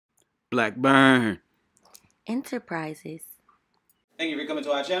Blackburn Enterprises. Thank you for coming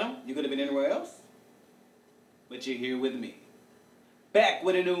to our channel. You could have been anywhere else, but you're here with me. Back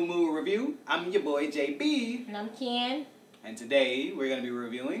with a new movie review. I'm your boy JB. And I'm Ken. And today we're going to be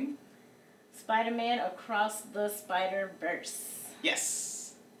reviewing Spider-Man Across the Spider-Verse.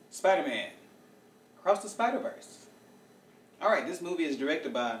 Yes, Spider-Man Across the Spider-Verse. Alright, this movie is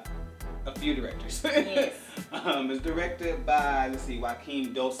directed by a few directors. Yes. It's directed by, let's see,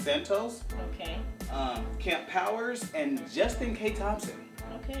 Joaquin dos Santos. Okay. Kemp and Justin K. Thompson.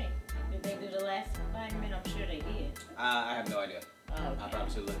 Okay. Did they do the last Spider-Man? I'm sure they did. I have no idea. Oh, okay. I probably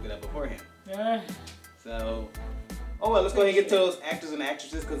should have looked it up beforehand. Uh, So, oh well, let's go ahead and get to those actors and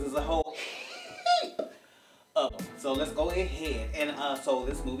actresses because there's a whole heap of them. So let's go ahead and so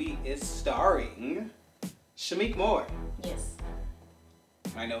this movie is starring Shameik Moore. yes.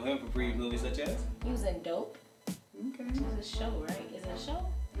 I know him from previous movies such as. He was in Dope. Okay. It's a show, right? Is it a show?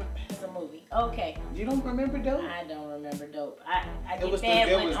 It's a movie. Okay. You don't remember Dope? I don't remember Dope. I It get was that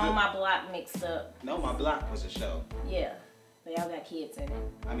the- it one was On the- My Block mixed up. No, My Block was a show. Yeah. They all got kids in it.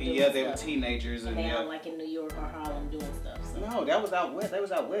 I mean, doing yeah, they were stuff. teenagers And and they all yeah. like in New York or Harlem doing stuff. So. No, that was out west. That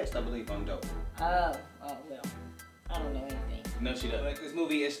was out west, I believe, on Dope. Oh, well. I don't know anything. No, she doesn't. This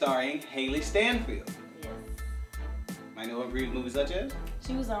movie is starring Hailee Steinfeld. Yes. I know her from previous movies such as.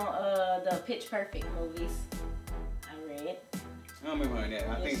 She was on the Pitch Perfect movies. I read. I don't remember her in that.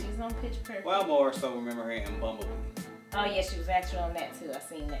 I Yeah, think. she's on Pitch Perfect. Well, more so remember her in Bumblebee. Oh yeah, she was actually on that too. I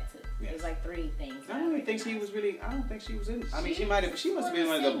seen that too. Yes. There's like 3 things. I don't even think she was really. I don't think she was in. I mean, she must have been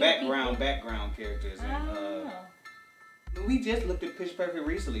was one of the singing background characters. I And, don't know. we just looked at Pitch Perfect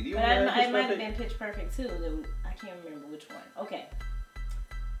recently. Do you But remember Pitch it might have Perfect? been Pitch Perfect too. I can't remember which one. Okay.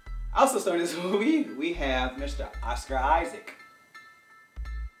 Also starring this movie, we have Mr. Oscar Isaac.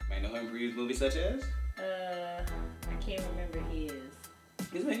 May know him from previous movies such as. I can't remember his.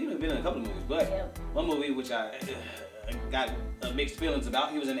 He's been in a couple of movies, but Yep. one movie which I got mixed feelings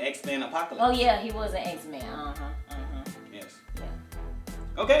about. He was in the X-Men Apocalypse. Oh yeah, he was an X-Man. Yes. Yeah.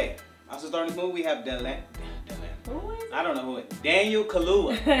 Okay. Also starring this movie, we have Who is it? I don't know who it. Daniel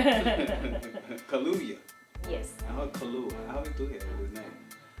Kaluuya. Kaluuya. Yes. I heard Kaluuya. I hope he threw it with his name.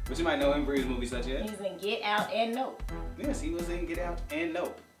 But you might know him for his movies such as. He's in Get Out and Nope. Yes, he was in Get Out and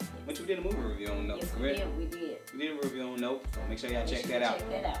Nope. Which we did a movie review on Nope, Yes, correct? we did. We did a review on Nope, so make sure y'all check that out. Check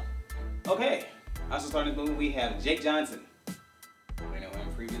that out. Okay. Also starting this movie, we have Jake Johnson. You know him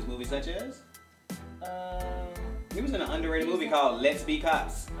from previous movies such as. He was in an underrated movie called Let's Be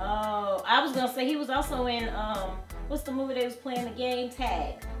Cops. Oh, I was gonna say he was also in what's the movie they was playing the game?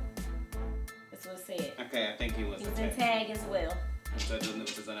 Tag. That's what it said. Okay, I think he was. He was in Tag as well. So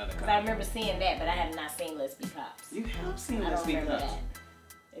this is another. Cause I remember seeing that, but I have not seen Let's Be Cops. You have seen I Let's don't Be remember Cops. that.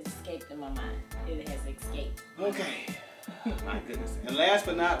 It's escaped in my mind. It has escaped. Okay. My goodness. And last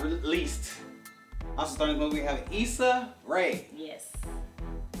but not least, also starting this movie, we have Issa Rae. Yes.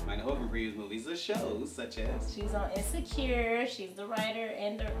 I know her from previous movies or shows such as. She's on Insecure. She's the writer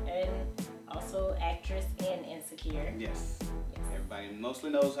and also actress in Insecure. Yes. Yes. Everybody mostly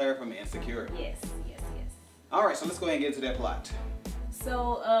knows her from Insecure. Yes. Yes. Yes. All right, so let's go ahead and get into that plot.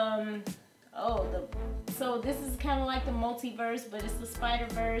 So so this is kind of like the multiverse, but it's the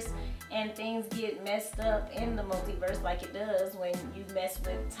Spider-Verse, and things get messed up in the multiverse like it does when you mess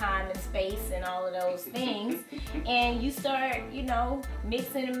with time and space and all of those things. And you start, you know,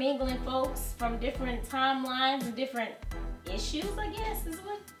 mixing and mingling folks from different timelines and different issues, I guess is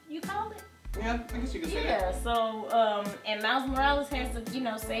what you call it. Yeah, I guess you can say that. Yeah, so and Miles Morales has to, you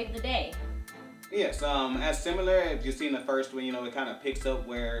know, save the day. Yes, as similar, if you've seen the first one, you know, it kind of picks up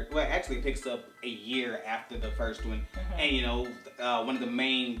where, well, it actually picks up a year after the first one. And, you know, one of the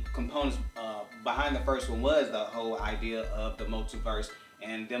main components behind the first one was the whole idea of the multiverse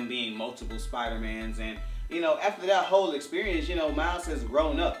and them being multiple Spider-Mans. And, you know, after that whole experience, you know, Miles has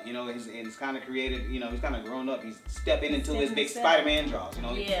grown up, you know, and it's kind of created, you know, he's kind of grown up. He's stepping into his big Spider-Man draws, you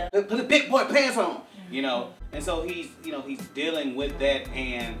know. Yeah. Put the big boy pants on. You know, and so he's, you know, he's dealing with that,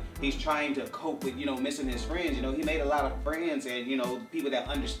 and he's trying to cope with, you know, missing his friends. You know, he made a lot of friends and, you know, people that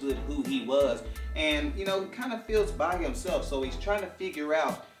understood who he was, and, you know, he kind of feels by himself. So he's trying to figure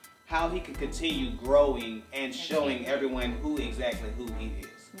out how he can continue growing and showing everyone who he is.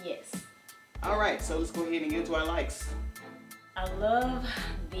 Yes. All right, so let's go ahead and get into our likes. I love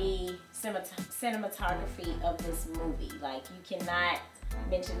the cinematography of this movie. Like, you cannot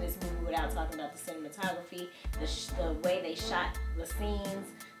mention this movie without talking about the cinematography, the way they shot the scenes,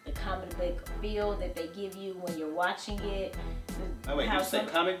 the comic book feel that they give you when you're watching it. Oh wait, you said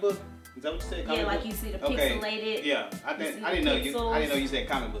comic book? Is that what you said? Yeah, like you see the pixelated. Yeah, I didn't know you said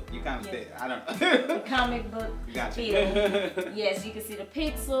comic book. You kind of said, I don't know. The comic book gotcha. feel. Yes, you can see the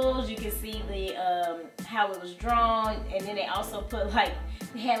pixels. You can see the how it was drawn, and then they also put like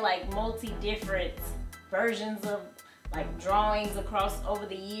they had like different versions of like drawings across over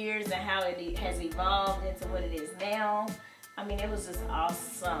the years and how it has evolved into what it is now. I mean, it was just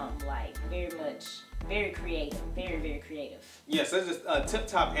awesome. Like very creative, very creative. Yes, it's just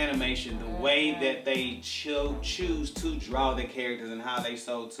tip-top animation. The way that they choose to draw the characters and how they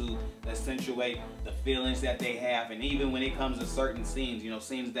to accentuate the feelings that they have, and even when it comes to certain scenes,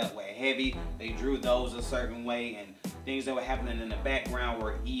 scenes that were heavy, they drew those a certain way, and things that were happening in the background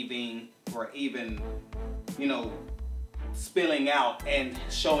were even spilling out and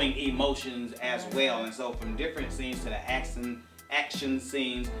showing emotions as well. And so from different scenes to the action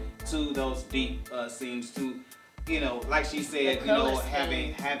scenes to those deep scenes to like she said,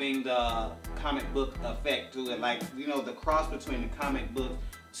 having the comic book effect to it, like the cross between the comic book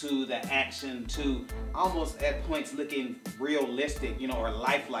to the action to almost at points looking realistic, or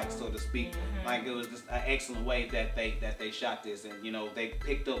lifelike, so to speak. Like it was just an excellent way that they shot this, and they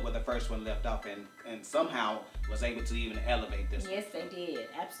picked up where the first one left off, and somehow was able to even elevate this. Yes, they did,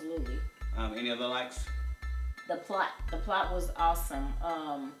 absolutely. Any other likes? The plot was awesome.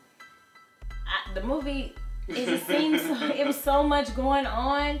 The movie, it just seems it was so much going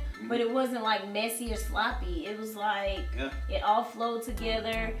on, but it wasn't like messy or sloppy. It was like it all flowed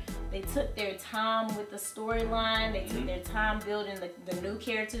together. They took their time with the storyline. They took their time building the new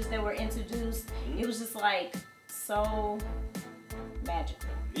characters that were introduced. It was just like so magical.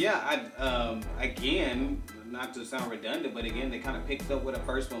 Yeah, again, not to sound redundant, but again, they kind of picked up where the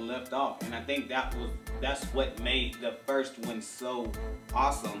first one left off, and I think that's what made the first one so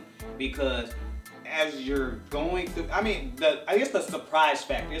awesome, because as you're going through, I guess the surprise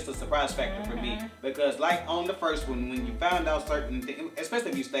factor. It's the surprise factor for me, because like on the first one, when you found out certain things,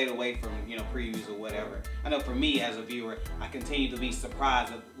 especially if you stayed away from previews or whatever. I know for me as a viewer, I continue to be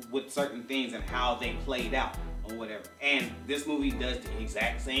surprised with certain things and how they played out or whatever. And this movie does the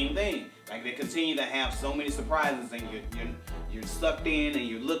exact same thing. Like they continue to have so many surprises, and you're sucked in and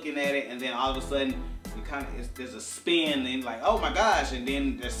you're looking at it, and then all of a sudden there's a spin, and like, oh my gosh, and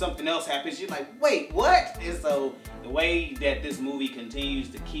then there's something else happens. You're like, wait, what? And so the way that this movie continues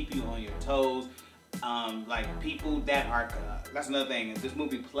to keep you on your toes, like people that are, that's another thing. This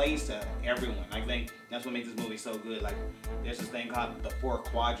movie plays to everyone. I think that's what makes this movie so good. Like there's this thing called the 4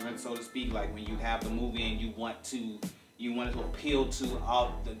 quadrants, so to speak. Like when you have the movie and you want to appeal to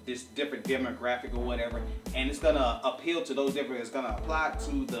all this different demographic or whatever, and it's gonna appeal to those different. It's gonna apply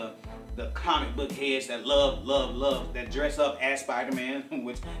to the comic book heads that love that dress up as Spider-Man,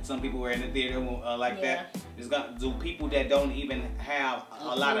 which some people were in the theater like that. It's gonna do people that don't even have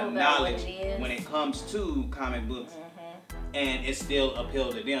a lot of knowledge when it comes to comic books. And it still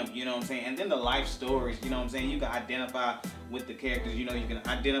appeal to them, you know what I'm saying? And then the life stories, you know what I'm saying? You can identify with the characters, you can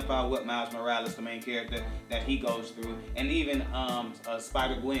identify what Miles Morales, the main character, that he goes through. And even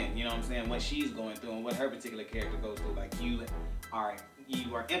Spider-Gwen, you know what I'm saying? What she's going through and what her particular character goes through. Like you are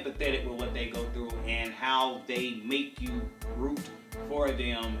empathetic with what they go through and how they make you root for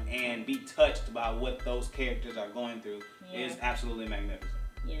them and be touched by what those characters are going through is absolutely magnificent.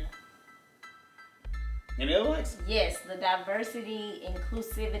 Yeah. Any other likes? Yes, the diversity,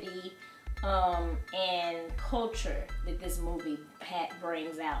 inclusivity, and culture that this movie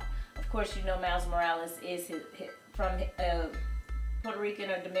brings out. Of course, Miles Morales is from Puerto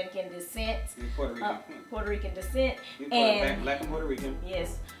Rican or Dominican descent. Puerto Rican. Puerto Rican descent. And black and Puerto Rican.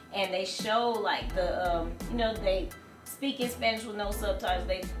 Yes, and they show like the they speak in Spanish with no subtitles.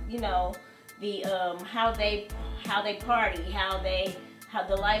 They how they party, how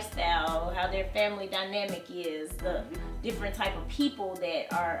the lifestyle, how their family dynamic is, the different type of people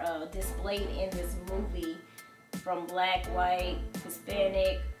that are displayed in this movie, from black, white,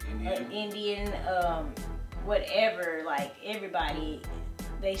 Hispanic, Indian, whatever, like everybody.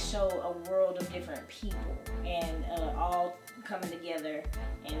 They show a world of different people and all coming together,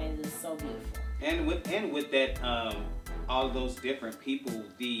 and it is so beautiful. And with that, all of those different people,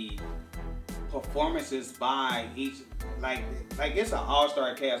 the performances by each, like it's an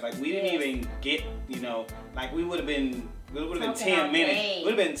all-star cast. Like we didn't even get, like we would have been 10 minutes.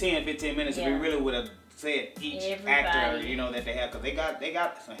 Would have been 10, 15 minutes if we really would have said each actor, that they have, because they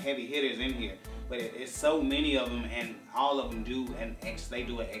got some heavy hitters in here. But it's so many of them, and all of them do an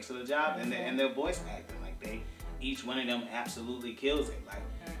excellent job, and their voice acting, like each one of them absolutely kills it.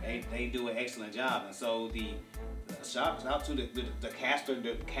 Like they do an excellent job, and so shout out to the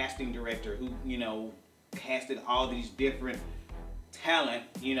casting director who casted all these different talent,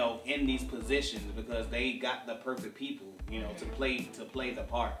 you know, in these positions because they got the perfect people, you know, to play the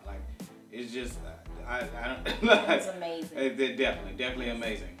part. Like, it's just, I don't. It's amazing. It's definitely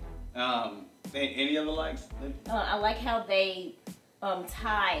amazing. Any other likes? I like how they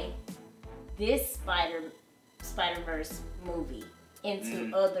tie this Spider-Verse movie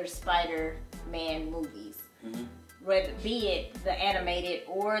into other Spider-Man movies. Whether be it the animated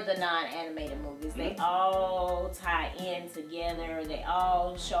or the non-animated movies, they all tie in together. They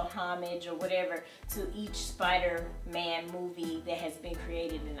all show homage or whatever to each Spider-Man movie that has been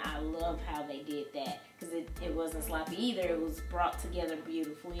created, and I love how they did that because it wasn't sloppy either. It was brought together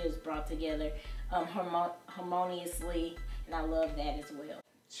beautifully. It was brought together harmoniously, and I love that as well.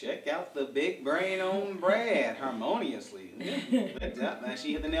 Check out the big brain on Brad, harmoniously. Good job, man.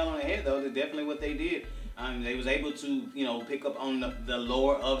 She hit the nail on the head, though. That's definitely what they did. They was able to, you know, pick up on the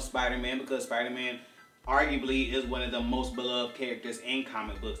lore of Spider-Man because Spider-Man arguably is one of the most beloved characters in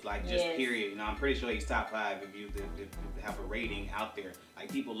comic books, like just period. You know, I'm pretty sure he's top 5 if you have a rating out there.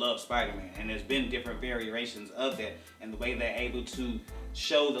 Like, people love Spider-Man, and there's been different variations of that, and the way they're able to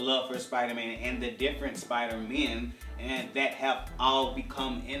show the love for Spider-Man and the different Spider-Men and that have all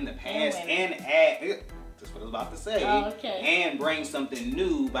become in the past and add. That's what I was about to say. Oh, okay. And bring something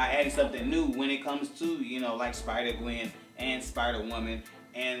new by adding something new when it comes to, you know, like Spider-Gwen and Spider-Woman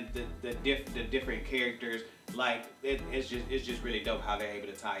and the different characters. Like, it's just really dope how they're able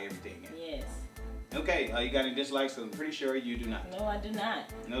to tie everything in. Yes. Okay, you got any dislikes? I'm pretty sure you do not. No, I do not.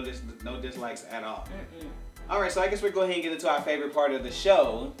 No dislikes at all. All right, so I guess we'll go ahead and get into our favorite part of the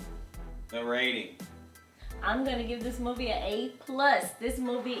show, the rating. I'm gonna give this movie an A+. This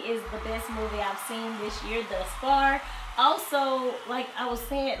movie is the best movie I've seen this year thus far. Also, like I was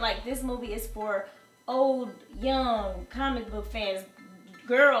saying, like, this movie is for old, young comic book fans,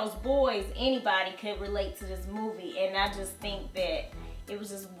 girls, boys, anybody could relate to this movie. And I just think that it was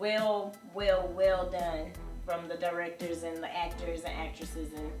just well done from the directors and the actors and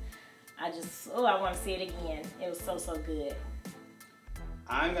actresses. And I want to see it again. It was so good.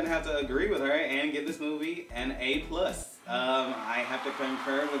 I'm gonna have to agree with her and give this movie an A+. I have to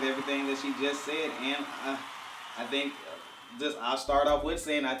concur with everything that she just said, and I think I'll start off with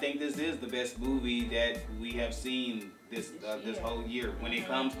saying I think this is the best movie that we have seen this whole year when it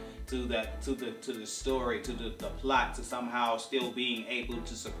comes to the story, to the plot, to somehow still being able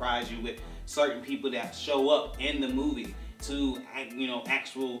to surprise you with certain people that show up in the movie, to, you know,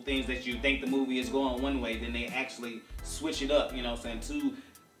 actual things that you think the movie is going one way, then they actually switch it up, you know what I'm saying, to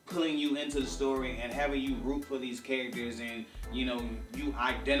pulling you into the story and having you root for these characters, and, you know, you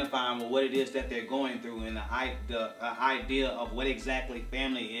identifying with what it is that they're going through, and the idea of what exactly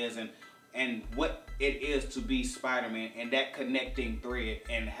family is, and what it is to be Spider-Man, and that connecting thread,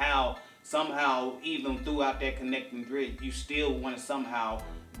 and how somehow even throughout that connecting thread you still want to somehow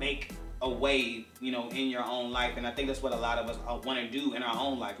make a way, you know, in your own life. And I think that's what a lot of us want to do in our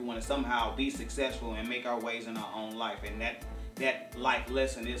own life. We want to somehow be successful and make our ways in our own life, and that life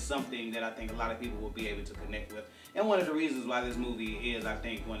lesson is something that I think a lot of people will be able to connect with, and one of the reasons why this movie is, I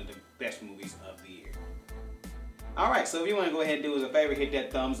think, one of the best movies of the year. Alright, so if you want to go ahead and do us a favor, hit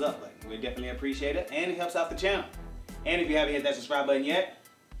that thumbs up button. We definitely appreciate it, and it helps out the channel. And if you haven't hit that subscribe button yet,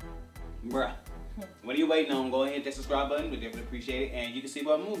 bruh, what are you waiting on? Go ahead and hit that subscribe button. We definitely appreciate it. And you can see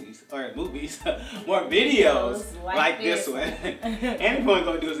more movies, more videos like this one. And if you want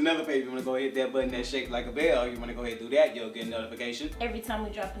to go do us another favor, you want to go hit that button that's shaped like a bell. You want to go ahead and do that, you'll get a notification every time we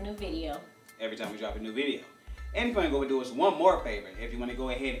drop a new video. And if you want to go do us one more favor, if you want to go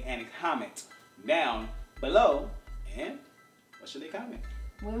ahead and comment down below, and what should they comment?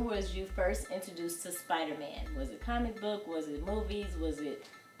 When was you first introduced to Spider-Man? Was it comic book? Was it movies? Was it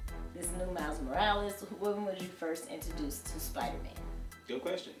this new Miles Morales? When were you first introduced to Spider-Man? Good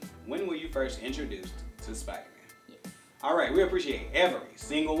question. When were you first introduced to Spider-Man? Yes. All right, we appreciate every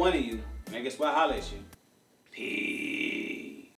single one of you. And I guess we'll holler at you. Peace.